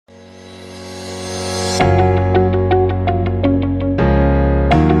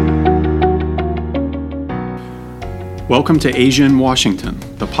Welcome to Asia in Washington,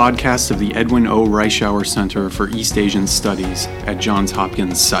 the podcast of the Edwin O. Reischauer Center for East Asian Studies at Johns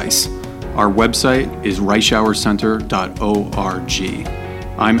Hopkins SAIS. Our website is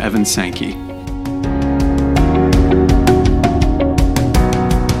reischauercenter.org. I'm Evan Sankey.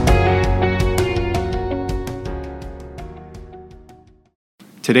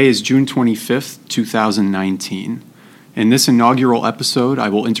 Today is June 25th, 2019. In this inaugural episode, I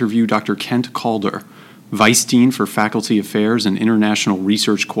will interview Dr. Kent Calder, Vice Dean for Faculty Affairs and International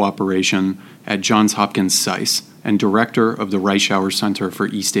Research Cooperation at Johns Hopkins SAIS and Director of the Reischauer Center for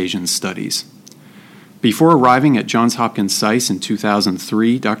East Asian Studies. Before arriving at Johns Hopkins SAIS in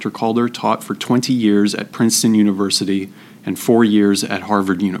 2003, Dr. Calder taught for 20 years at Princeton University and 4 years at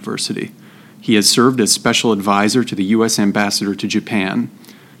Harvard University. He has served as Special Advisor to the U.S. Ambassador to Japan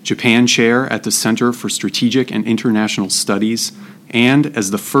Chair at the Center for Strategic and International Studies, and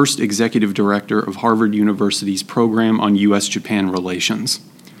as the first Executive Director of Harvard University's Program on U.S.-Japan Relations.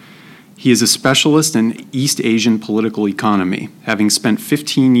 He is a specialist in East Asian political economy, having spent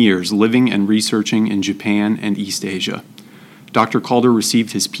 15 years living and researching in Japan and East Asia. Dr. Calder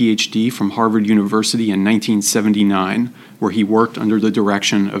received his Ph.D. from Harvard University in 1979, where he worked under the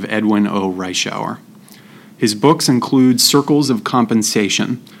direction of Edwin O. Reischauer. His books include Circles of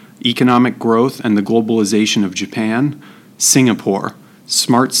Compensation, Economic Growth and the Globalization of Japan, Singapore,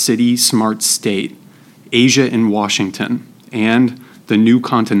 Smart City, Smart State, Asia in Washington, and The New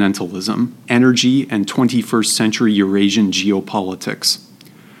Continentalism, Energy and 21st Century Eurasian Geopolitics.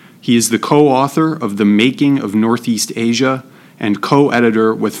 He is the co-author of The Making of Northeast Asia and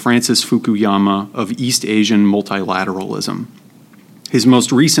co-editor with Francis Fukuyama of East Asian Multilateralism. His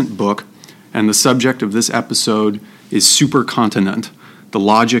most recent book, and the subject of this episode, is Supercontinent, The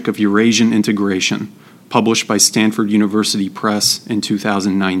Logic of Eurasian Integration, published by Stanford University Press in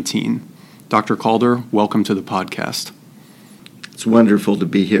 2019. Dr. Calder, welcome to the podcast. It's wonderful to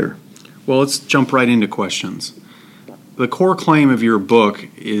be here. Well, let's jump right into questions. The core claim of your book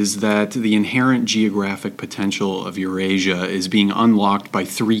is that the inherent geographic potential of Eurasia is being unlocked by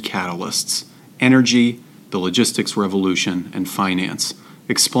three catalysts: energy, the logistics revolution, and finance.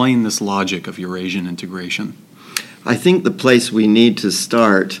 Explain this logic of Eurasian integration. I think the place we need to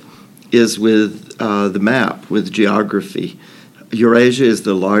start is with the map, with geography. Eurasia is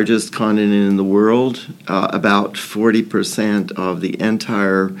the largest continent in the world, about 40% of the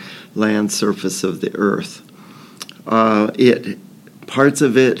entire land surface of the earth. Parts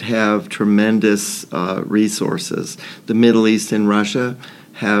of it have tremendous resources. The Middle East and Russia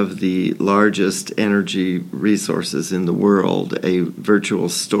have the largest energy resources in the world, a virtual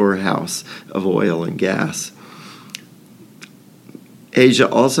storehouse of oil and gas. Asia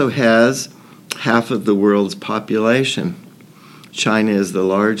also has half of the world's population. China is the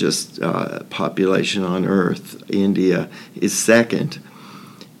largest population on Earth. India is second.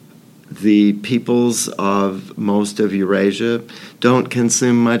 The peoples of most of Eurasia don't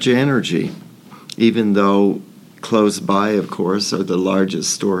consume much energy, even though close by, of course, are the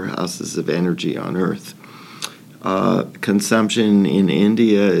largest storehouses of energy on Earth. Consumption in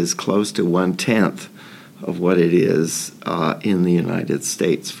India is close to 1/10 of what it is in the United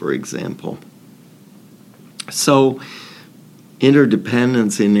States, for example. So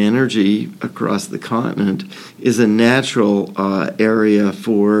interdependence in energy across the continent is a natural area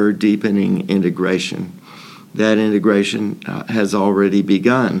for deepening integration. That integration has already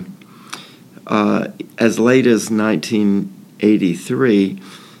begun. As late as 1983,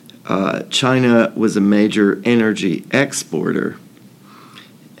 China was a major energy exporter,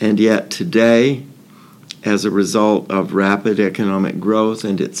 and yet today, as a result of rapid economic growth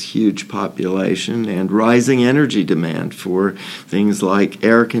and its huge population and rising energy demand for things like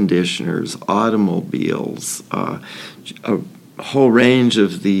air conditioners, automobiles, a whole range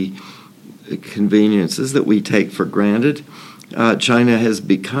of the conveniences that we take for granted, China has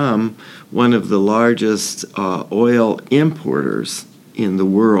become one of the largest oil importers in the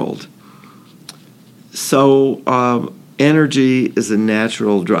world. So energy is a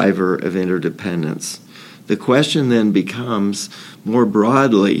natural driver of interdependence. The question then becomes, more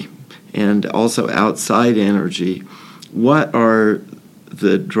broadly and also outside energy, what are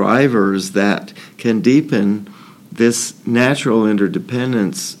the drivers that can deepen this natural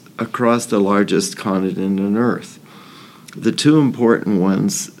interdependence across the largest continent on Earth? The two important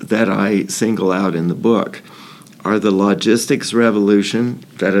ones that I single out in the book are the logistics revolution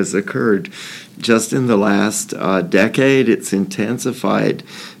that has occurred just in the last decade. It's intensified.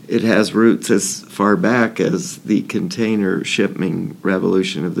 It has roots as far back as the container shipping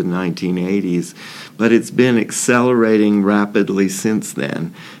revolution of the 1980s, but it's been accelerating rapidly since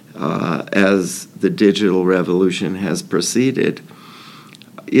then. as the digital revolution has proceeded.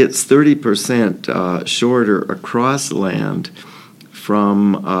 It's 30% shorter across land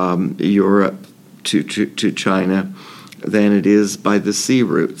from Europe to China than it is by the sea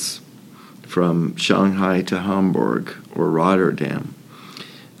routes from Shanghai to Hamburg or Rotterdam.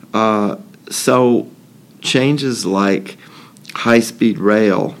 So changes like high-speed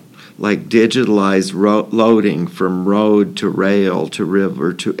rail, like digitalized loading from road to rail to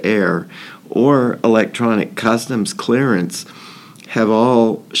river to air, or electronic customs clearance have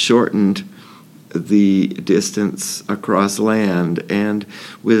all shortened the distance across land. And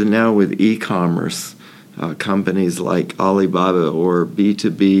with e-commerce, companies like Alibaba or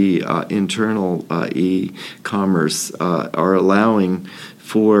B2B internal e-commerce are allowing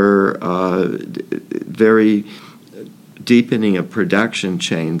for very deepening of production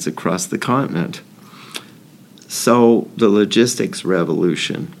chains across the continent. So the logistics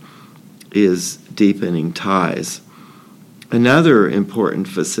revolution is deepening ties. Another important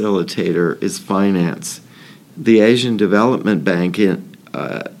facilitator is finance. The Asian Development Bank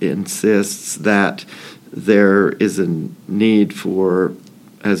insists that there is a need for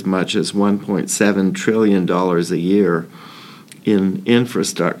as much as $1.7 trillion a year in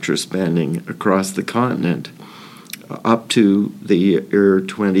infrastructure spending across the continent up to the year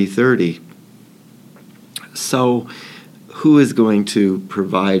 2030. So who is going to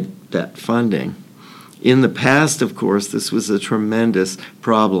provide that funding? In the past, of course, this was a tremendous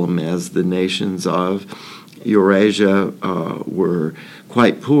problem as the nations of Eurasia were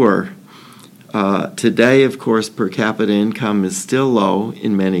quite poor. Today, of course, per capita income is still low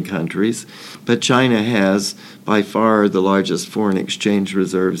in many countries, but China has by far the largest foreign exchange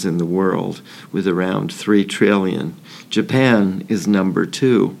reserves in the world, with around 3 trillion. Japan is number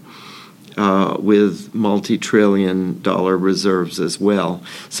 2, with multi-trillion-dollar reserves as well.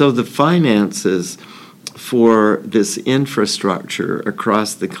 So the finances for this infrastructure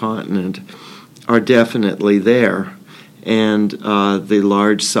across the continent are definitely there. And the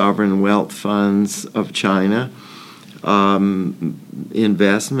large sovereign wealth funds of China,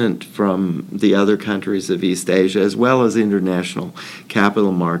 investment from the other countries of East Asia, as well as international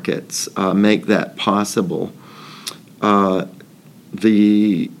capital markets, make that possible.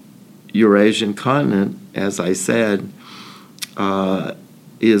 The Eurasian continent, as I said,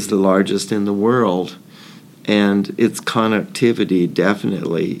 is the largest in the world. And its connectivity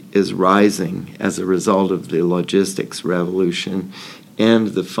definitely is rising as a result of the logistics revolution and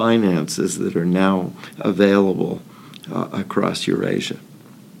the finances that are now available across Eurasia.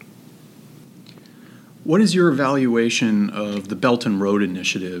 What is your evaluation of the Belt and Road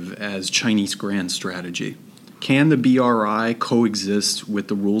Initiative as Chinese grand strategy? Can the BRI coexist with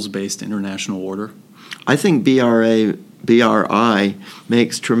the rules-based international order? I think BRI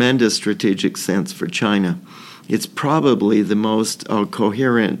makes tremendous strategic sense for China. It's probably the most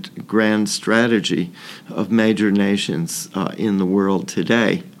coherent grand strategy of major nations in the world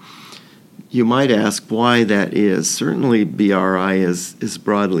today. You might ask why that is. Certainly BRI is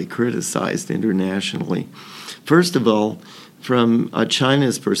broadly criticized internationally. First of all, from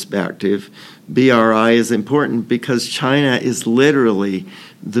China's perspective, BRI is important because China is literally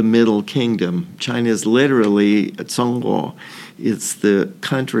the Middle Kingdom. China is literally Zhongguo. It's the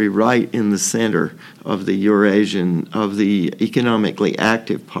country right in the center of the Eurasian, of the economically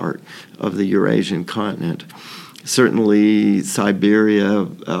active part of the Eurasian continent. Certainly Siberia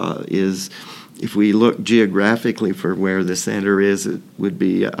is, if we look geographically for where the center is, it would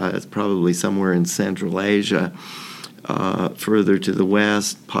be it's probably somewhere in Central Asia. Further to the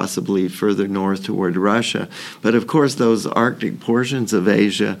west, possibly further north toward Russia. But of course, those Arctic portions of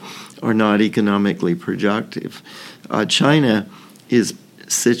Asia are not economically productive. China is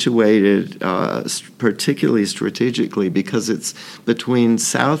situated particularly strategically because it's between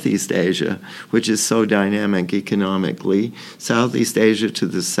Southeast Asia, which is so dynamic economically, Southeast Asia to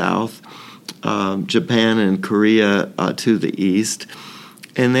the south, Japan and Korea to the east,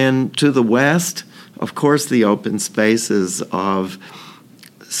 and then to the west, of course, the open spaces of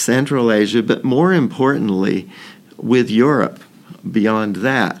Central Asia, but more importantly, with Europe beyond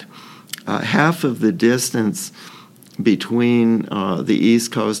that. Half of the distance between the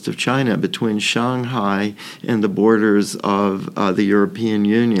east coast of China, between Shanghai and the borders of the European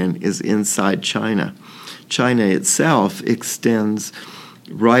Union, is inside China. China itself extends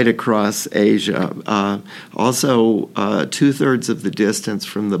right across Asia. Also, 2/3 of the distance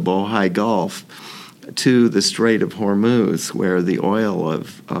from the Bohai Gulf to the Strait of Hormuz, where the oil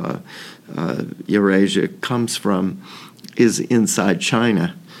of Eurasia comes from, is inside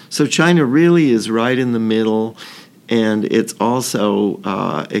China. So China really is right in the middle, and it's also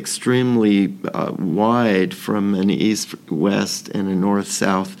extremely wide from an east-west and a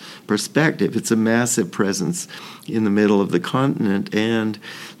north-south perspective. It's a massive presence in the middle of the continent, and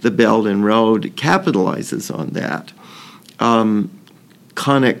the Belt and Road capitalizes on that.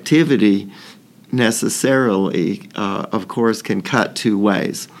 Connectivity necessarily, of course, can cut two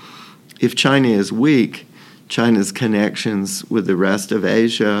ways. If China is weak, China's connections with the rest of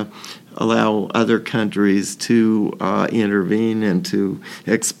Asia allow other countries to intervene and to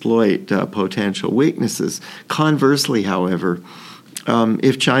exploit potential weaknesses. Conversely, however,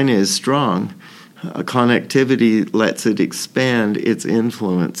 if China is strong, connectivity lets it expand its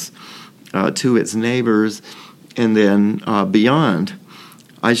influence to its neighbors and then beyond.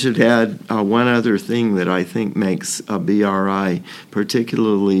 I should add one other thing that I think makes BRI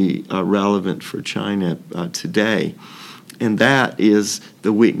particularly relevant for China today, and that is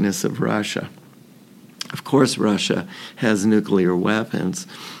the weakness of Russia. Of course, Russia has nuclear weapons,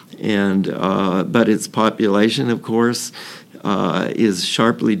 and but its population, of course, is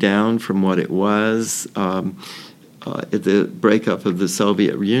sharply down from what it was. The breakup of the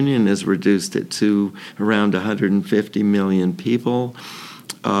Soviet Union has reduced it to around 150 million people,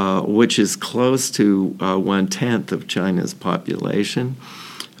 which is close to 1/10 of China's population.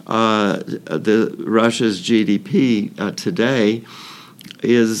 Russia's GDP today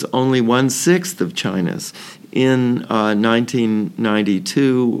is only 1/6 of China's. In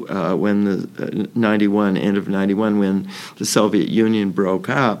 1992, when the end of 91, when the Soviet Union broke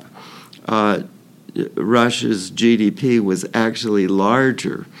up, Russia's GDP was actually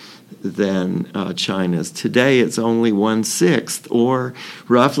larger than China's. Today, it's only 1/6, or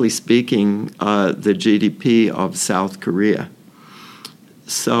roughly speaking, the GDP of South Korea.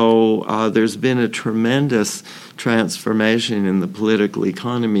 So there's been a tremendous transformation in the political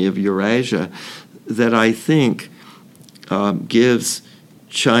economy of Eurasia that I think gives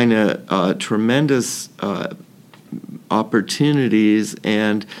China tremendous opportunities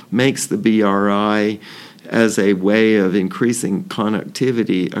and makes the BRI as a way of increasing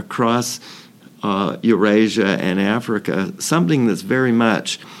connectivity across Eurasia and Africa, something that's very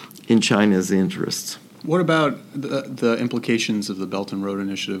much in China's interests. What about the implications of the Belt and Road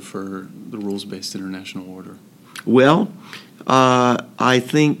Initiative for the rules-based international order? Well, I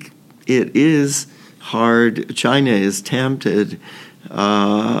think it is hard. China is tempted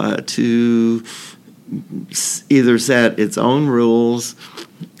to either set its own rules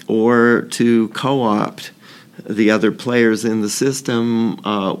or to co-opt the other players in the system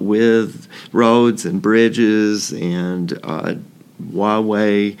with roads and bridges and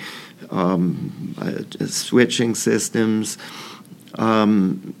Huawei switching systems.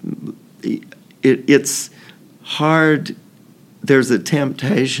 It's hard. There's a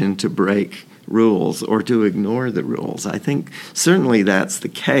temptation to break rules or to ignore the rules. I think certainly that's the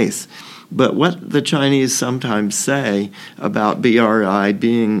case. But what the Chinese sometimes say about BRI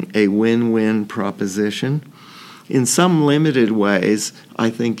being a win-win proposition, in some limited ways, I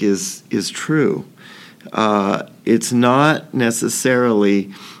think is true. It's not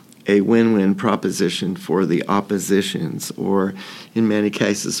necessarily a win-win proposition for the oppositions, or in many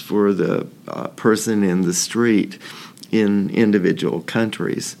cases for the person in the street in individual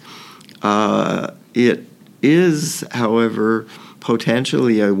countries. It is, however,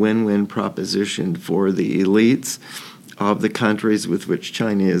 potentially a win-win proposition for the elites of the countries with which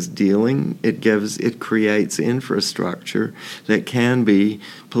China is dealing. It creates infrastructure that can be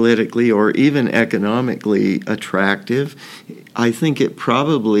politically or even economically attractive. I think it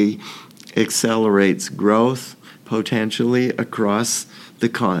probably accelerates growth potentially across the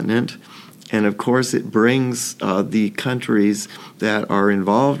continent. And of course, it brings the countries that are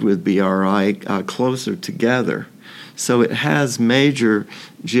involved with BRI closer together. So it has major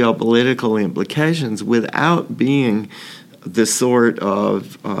geopolitical implications without being the sort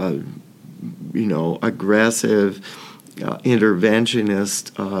of, aggressive,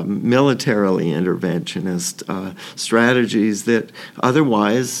 interventionist, militarily interventionist strategies that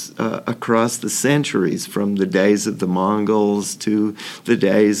otherwise, across the centuries, from the days of the Mongols to the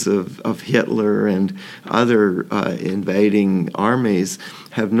days of Hitler and other invading armies,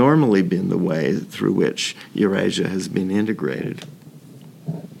 have normally been the way through which Eurasia has been integrated.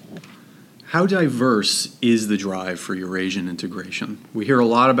 How diverse is the drive for Eurasian integration? We hear a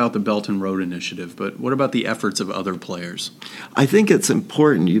lot about the Belt and Road Initiative, but what about the efforts of other players? I think it's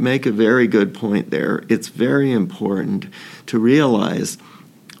important. You make a very good point there. It's very important to realize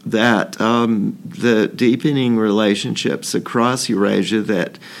that the deepening relationships across Eurasia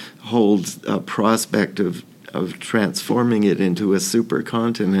that holds a prospect of transforming it into a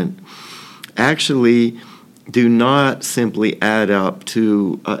supercontinent actually do not simply add up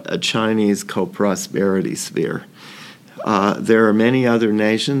to a Chinese co-prosperity sphere. There are many other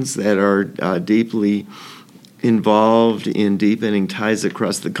nations that are deeply involved in deepening ties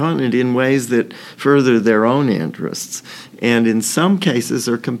across the continent in ways that further their own interests, and in some cases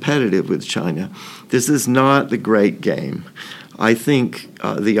are competitive with China. This is not the great game. I think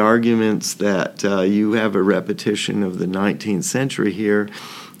the arguments that you have a repetition of the 19th century here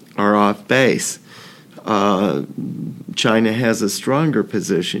are off base. China has a stronger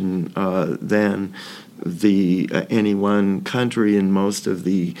position than any one country in most of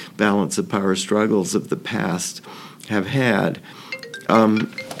the balance of power struggles of the past have had.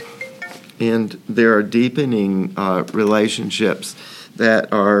 And there are deepening relationships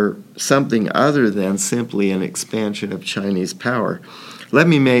that are something other than simply an expansion of Chinese power. Let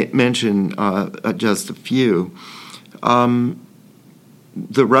me mention just a few.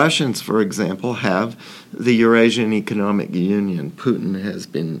 The Russians, for example, have the Eurasian Economic Union. Putin has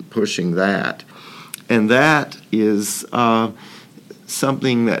been pushing that. And that is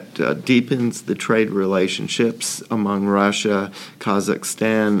something that deepens the trade relationships among Russia,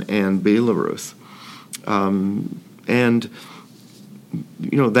 Kazakhstan, and Belarus. And,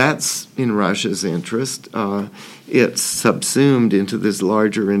 that's in Russia's interest. It's subsumed into this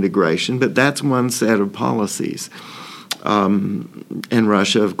larger integration, but that's one set of policies. And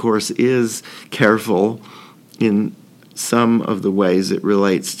Russia, of course, is careful in some of the ways it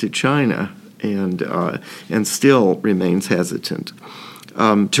relates to China, and still remains hesitant.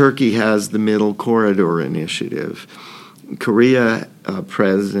 Turkey has the Middle Corridor Initiative. Korea,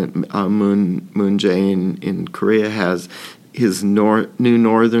 President Moon Jae-in in Korea has his new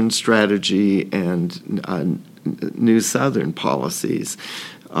Northern strategy and new Southern policies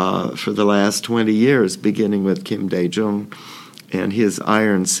for the last 20 years, beginning with Kim Dae-jung and his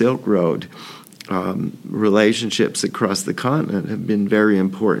Iron Silk Road. Relationships across the continent have been very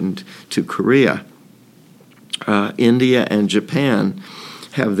important to Korea. India and Japan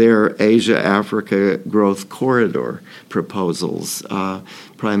have their Asia-Africa Growth Corridor proposals.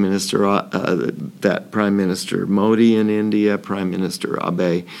 Prime Minister Modi in India, Prime Minister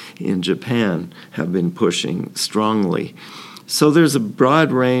Abe in Japan have been pushing strongly. So there's a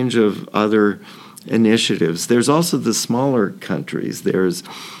broad range of other initiatives. There's also the smaller countries. There's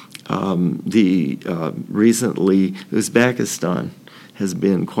recently Uzbekistan has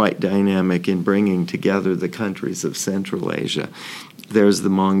been quite dynamic in bringing together the countries of Central Asia. There's the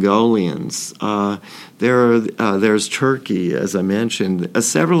Mongolians. There's Turkey, as I mentioned.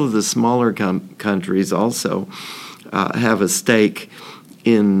 Several of the smaller countries also have a stake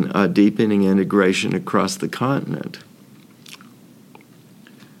in deepening integration across the continent.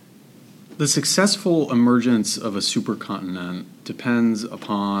 The successful emergence of a supercontinent depends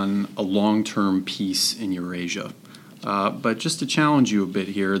upon a long-term peace in Eurasia. But just to challenge you a bit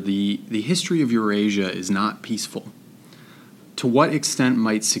here, the history of Eurasia is not peaceful. To what extent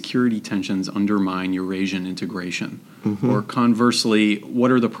might security tensions undermine Eurasian integration? Mm-hmm. Or conversely,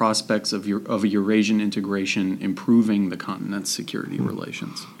 what are the prospects of a Eurasian integration improving the continent's security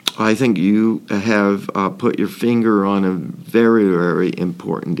relations? I think you have put your finger on a very, very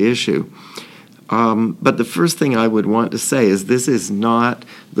important issue. But the first thing I would want to say is this is not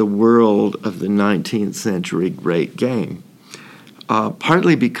the world of the 19th century great game,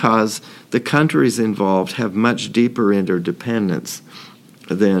 partly because the countries involved have much deeper interdependence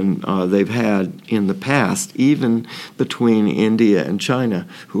than they've had in the past, even between India and China,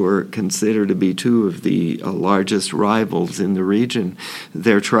 who are considered to be two of the largest rivals in the region.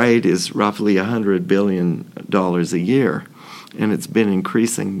 Their trade is roughly $100 billion a year, and it's been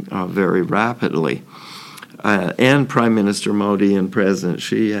increasing very rapidly. And Prime Minister Modi and President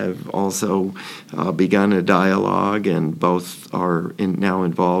Xi have also begun a dialogue, and both are now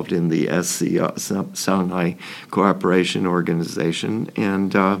involved in the Shanghai Cooperation Organization.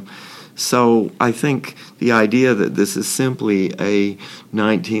 And so I think the idea that this is simply a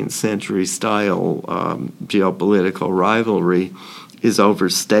 19th century style geopolitical rivalry is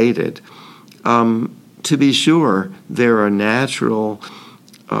overstated. To be sure, there are natural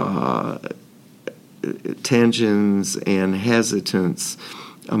tensions and hesitance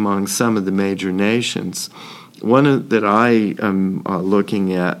among some of the major nations. One that I am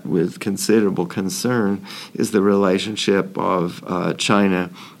looking at with considerable concern is the relationship of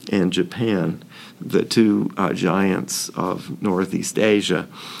China and Japan, the two giants of Northeast Asia.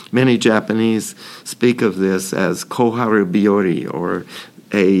 Many Japanese speak of this as Koharu Biori, or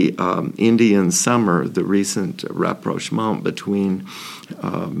a Indian summer, the recent rapprochement between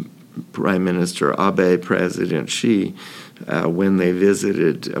Prime Minister Abe, President Xi, when Abe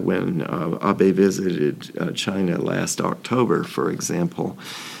visited China last October, for example.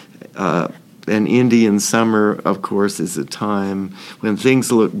 An Indian summer, of course, is a time when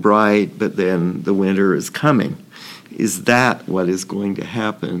things look bright, but then the winter is coming. Is that what is going to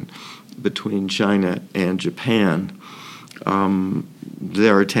happen between China and Japan?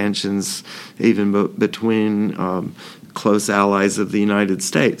 There are tensions even between close allies of the United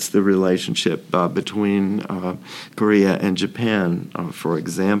States, the relationship between Korea and Japan, for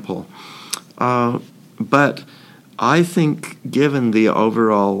example. But I think given the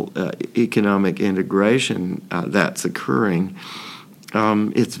overall economic integration that's occurring,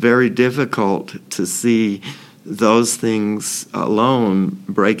 it's very difficult to see those things alone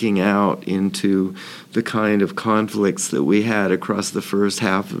breaking out into the kind of conflicts that we had across the first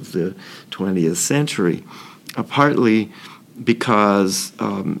half of the 20th century, partly because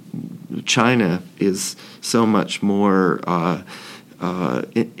China is so much more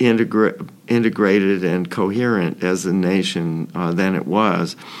integrated and coherent as a nation than it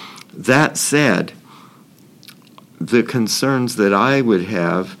was. That said, the concerns that I would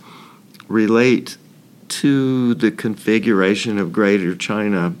have relate to the configuration of Greater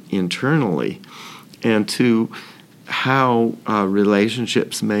China internally and to how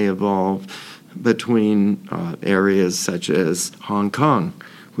relationships may evolve between areas such as Hong Kong,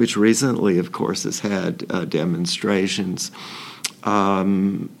 which recently, of course, has had demonstrations,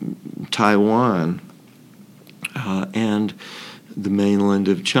 Taiwan, and the mainland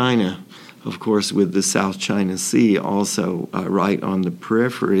of China, of course, with the South China Sea also right on the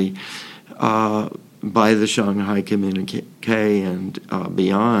periphery. By the Shanghai Communique and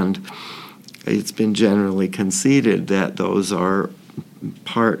beyond, it's been generally conceded that those are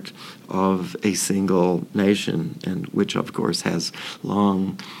part of a single nation, and which, of course, has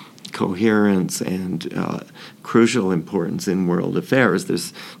long coherence and crucial importance in world affairs.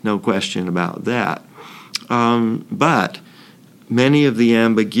 There's no question about that. But many of the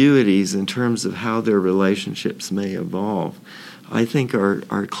ambiguities in terms of how their relationships may evolve, I think,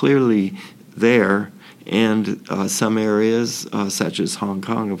 are clearly there, and some areas, such as Hong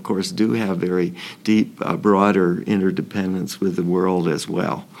Kong, of course, do have very deep, broader interdependence with the world as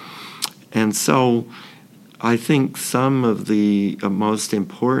well. And so I think some of the most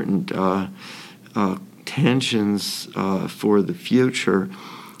important tensions for the future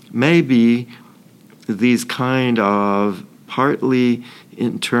may be these kind of partly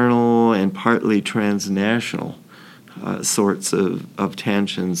internal and partly transnational sorts of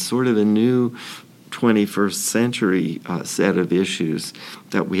tensions, sort of a new 21st century set of issues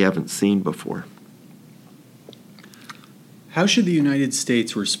that we haven't seen before. How should the United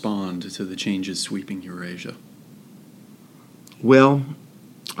States respond to the changes sweeping Eurasia? Well,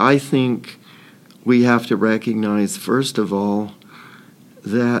 I think we have to recognize, first of all,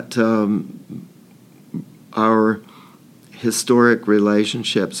 that our historic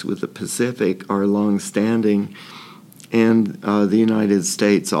relationships with the Pacific are long-standing, and the United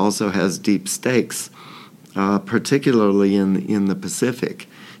States also has deep stakes, particularly in the Pacific.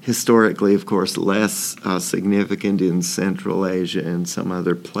 Historically, of course, less significant in Central Asia and some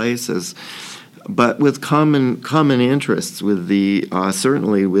other places, but with common interests, with the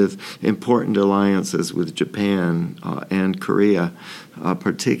certainly with important alliances with Japan and Korea,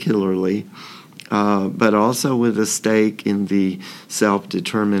 particularly, but also with a stake in the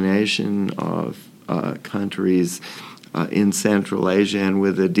self-determination of countries in Central Asia, and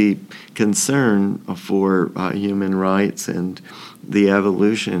with a deep concern for human rights and the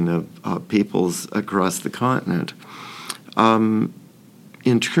evolution of peoples across the continent.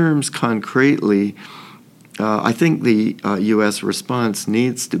 In terms concretely, I think the U.S. response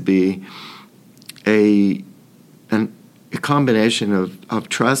needs to be a combination of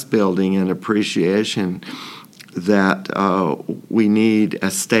trust building and appreciation that we need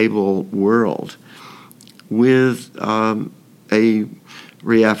a stable world with a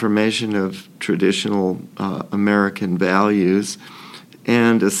reaffirmation of traditional American values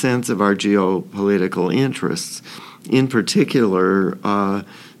and a sense of our geopolitical interests. In particular,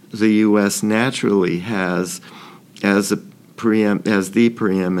 the U.S. naturally has, as the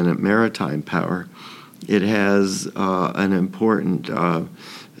preeminent maritime power, it has an important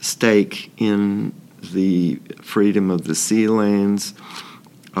stake in the freedom of the sea lanes,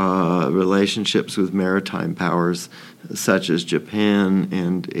 relationships with maritime powers such as Japan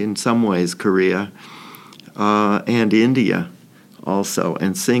and, in some ways, Korea, and India also,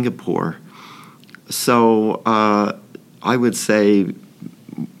 and Singapore. So I would say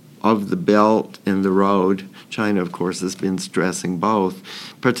of the Belt and the Road, China, of course, has been stressing both,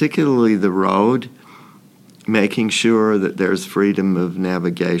 particularly the Road. making sure that there's freedom of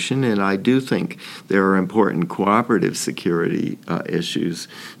navigation, and I do think there are important cooperative security issues.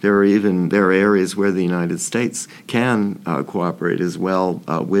 There are areas where the United States can cooperate as well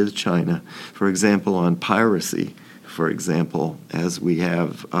with China, for example, on piracy, for example, as we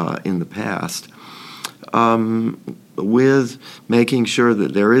have in the past, with making sure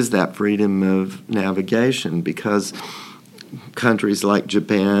that there is that freedom of navigation, because countries like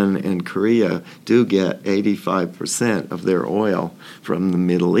Japan and Korea do get 85% of their oil from the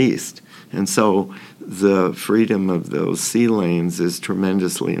Middle East. And so the freedom of those sea lanes is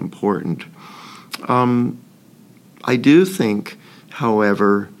tremendously important. I do think,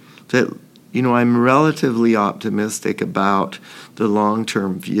 however, that I'm relatively optimistic about the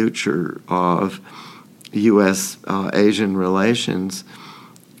long-term future of U.S.-Asian relations.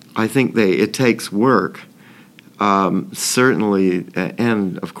 I think it takes work. Certainly,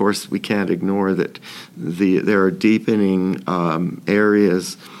 and of course we can't ignore that there are deepening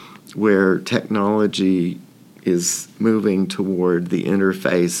areas where technology is moving toward the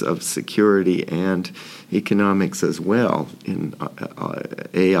interface of security and economics as well, in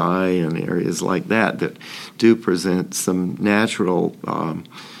AI and areas like that do present some natural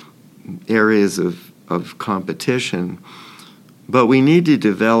areas of competition. But we need to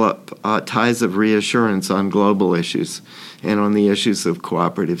develop ties of reassurance on global issues and on the issues of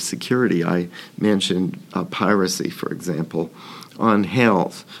cooperative security. I mentioned piracy, for example, on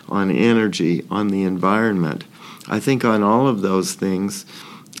health, on energy, on the environment. I think on all of those things,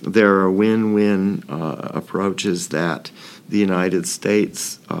 there are win-win approaches that the United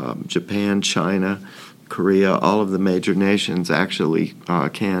States, Japan, China, Korea, all of the major nations actually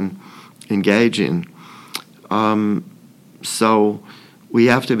can engage in. So we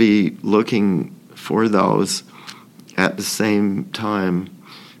have to be looking for those at the same time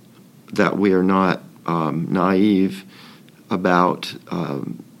that we are not naive about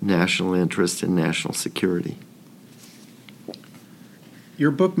national interest and national security.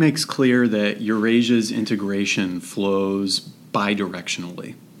 Your book makes clear that Eurasia's integration flows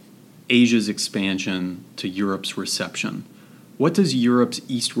bidirectionally, Asia's expansion to Europe's reception. What does Europe's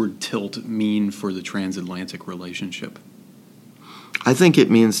eastward tilt mean for the transatlantic relationship? I think it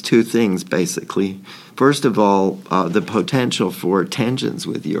means two things, basically. First of all, the potential for tensions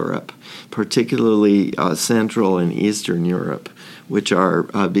with Europe, particularly Central and Eastern Europe, which are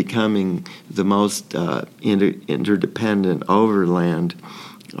becoming the most interdependent overland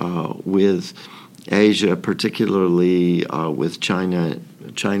with Asia, particularly with China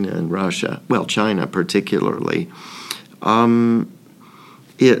and Russia. Well, China particularly.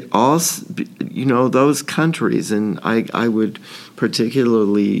 It also, those countries, and I would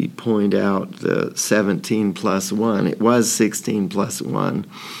particularly point out the 17 plus 1. It was 16 plus 1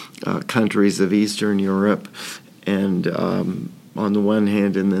 countries of Eastern Europe, and on the one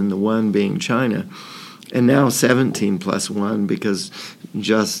hand, and then the one being China. And now 17 plus 1, because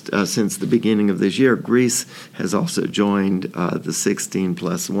just since the beginning of this year, Greece has also joined the 16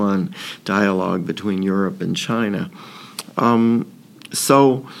 plus 1 dialogue between Europe and China.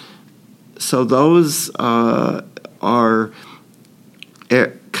 So those are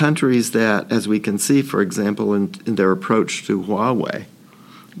countries that, as we can see, for example, in their approach to Huawei,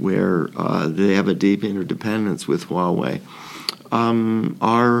 where they have a deep interdependence with Huawei,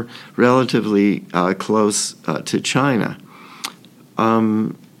 are relatively close to China.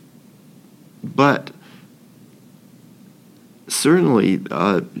 But certainly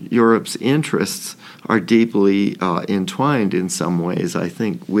Europe's interests are deeply entwined in some ways, I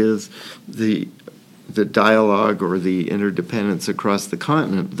think, with the dialogue or the interdependence across the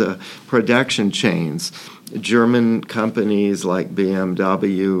continent, the production chains. German companies like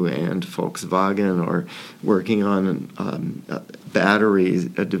BMW and Volkswagen are working on battery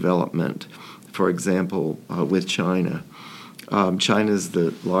development, for example, with China. China is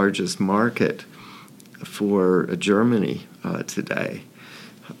the largest market for Germany today.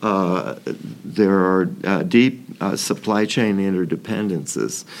 There are deep supply chain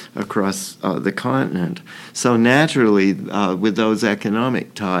interdependences across the continent. So naturally, with those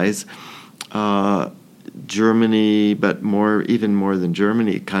economic ties, Germany, but even more than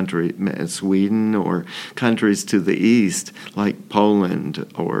Germany, Sweden, or countries to the east like Poland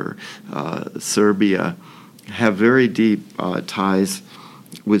or Serbia, have very deep ties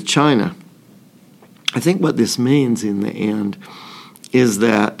with China. I think what this means in the end is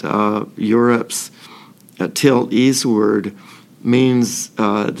that Europe's tilt eastward means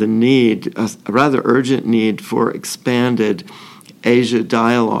the need, a rather urgent need for expanded Asia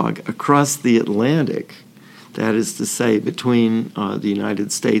dialogue across the Atlantic, that is to say, between the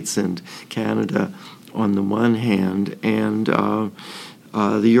United States and Canada, on the one hand, and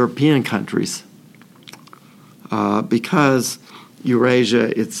the European countries, because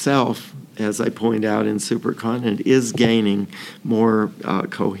Eurasia itself, as I point out in Supercontinent, is gaining more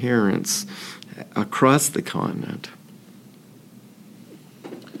coherence across the continent.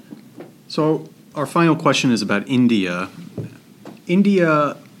 So our final question is about India.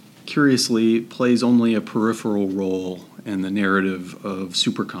 India, curiously, plays only a peripheral role in the narrative of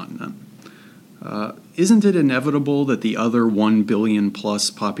Supercontinent. Isn't it inevitable that the other 1 billion plus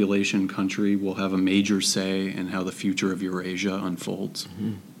population country will have a major say in how the future of Eurasia unfolds?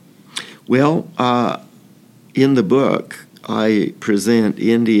 Mm-hmm. Well, in the book, I present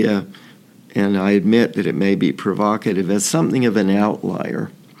India, and I admit that it may be provocative, as something of an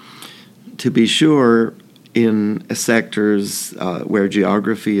outlier. To be sure, in sectors where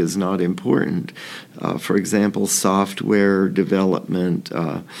geography is not important, for example, software development,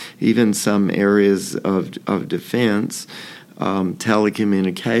 even some areas of defense,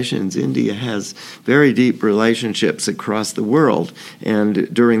 telecommunications, India has very deep relationships across the world.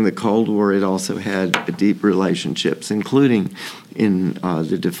 And during the Cold War, it also had deep relationships, including in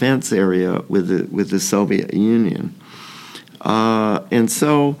the defense area with the Soviet Union. And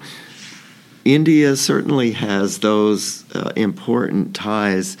so India certainly has those important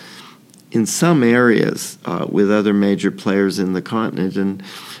ties in some areas with other major players in the continent. And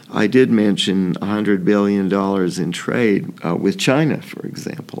I did mention $100 billion in trade with China, for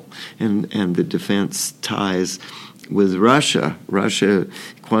example, and the defense ties with Russia. Russia,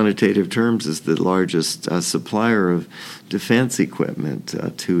 quantitative terms, is the largest supplier of defense equipment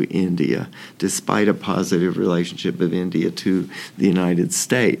to India, despite a positive relationship of India to the United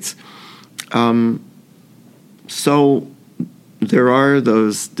States. So there are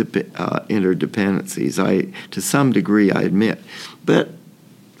those interdependencies, to some degree, I admit. But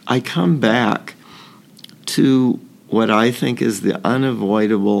I come back to what I think is the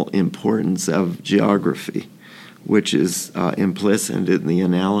unavoidable importance of geography, which is implicit in the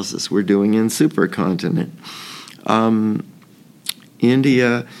analysis we're doing in Supercontinent.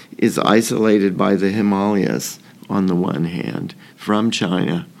 India is isolated by the Himalayas on the one hand from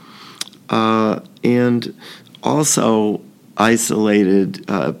China, and also isolated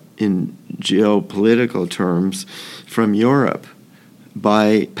in geopolitical terms from Europe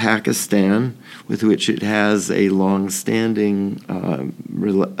by Pakistan, with which it has a long-standing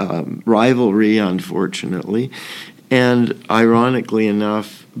rivalry, unfortunately, and ironically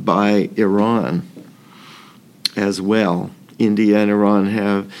enough, by Iran as well. India and Iran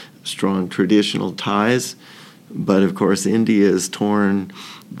have strong traditional ties, but of course India is torn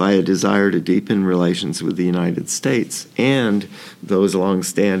by a desire to deepen relations with the United States and those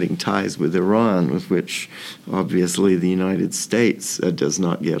long-standing ties with Iran, with which obviously the United States does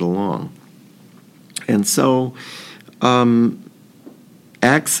not get along. And so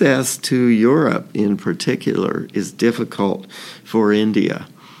access to Europe in particular is difficult for India.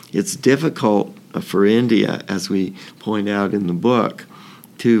 It's difficult for India, as we point out in the book,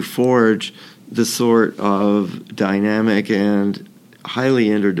 to forge the sort of dynamic and highly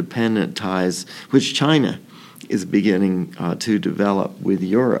interdependent ties which China is beginning to develop with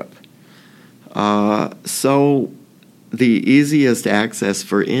Europe. So the easiest access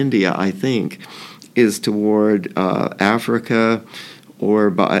for India, I think, is toward Africa or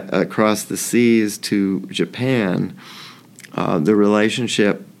across the seas to Japan. The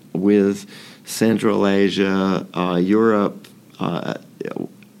relationship with Central Asia, Europe,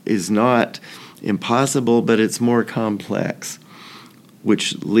 is not impossible, but it's more complex,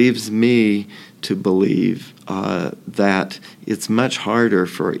 which leaves me to believe that it's much harder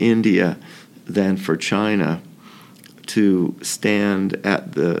for India than for China to stand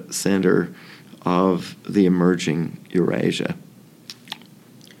at the center of the emerging Eurasia.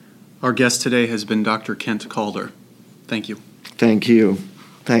 Our guest today has been Dr. Kent Calder. Thank you. Thank you.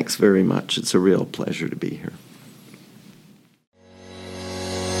 Thanks very much. It's a real pleasure to be here.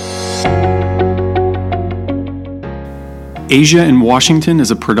 Asia in Washington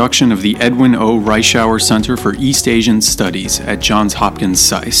is a production of the Edwin O. Reischauer Center for East Asian Studies at Johns Hopkins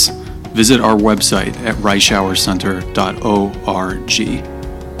SAIS. Visit our website at reischauercenter.org.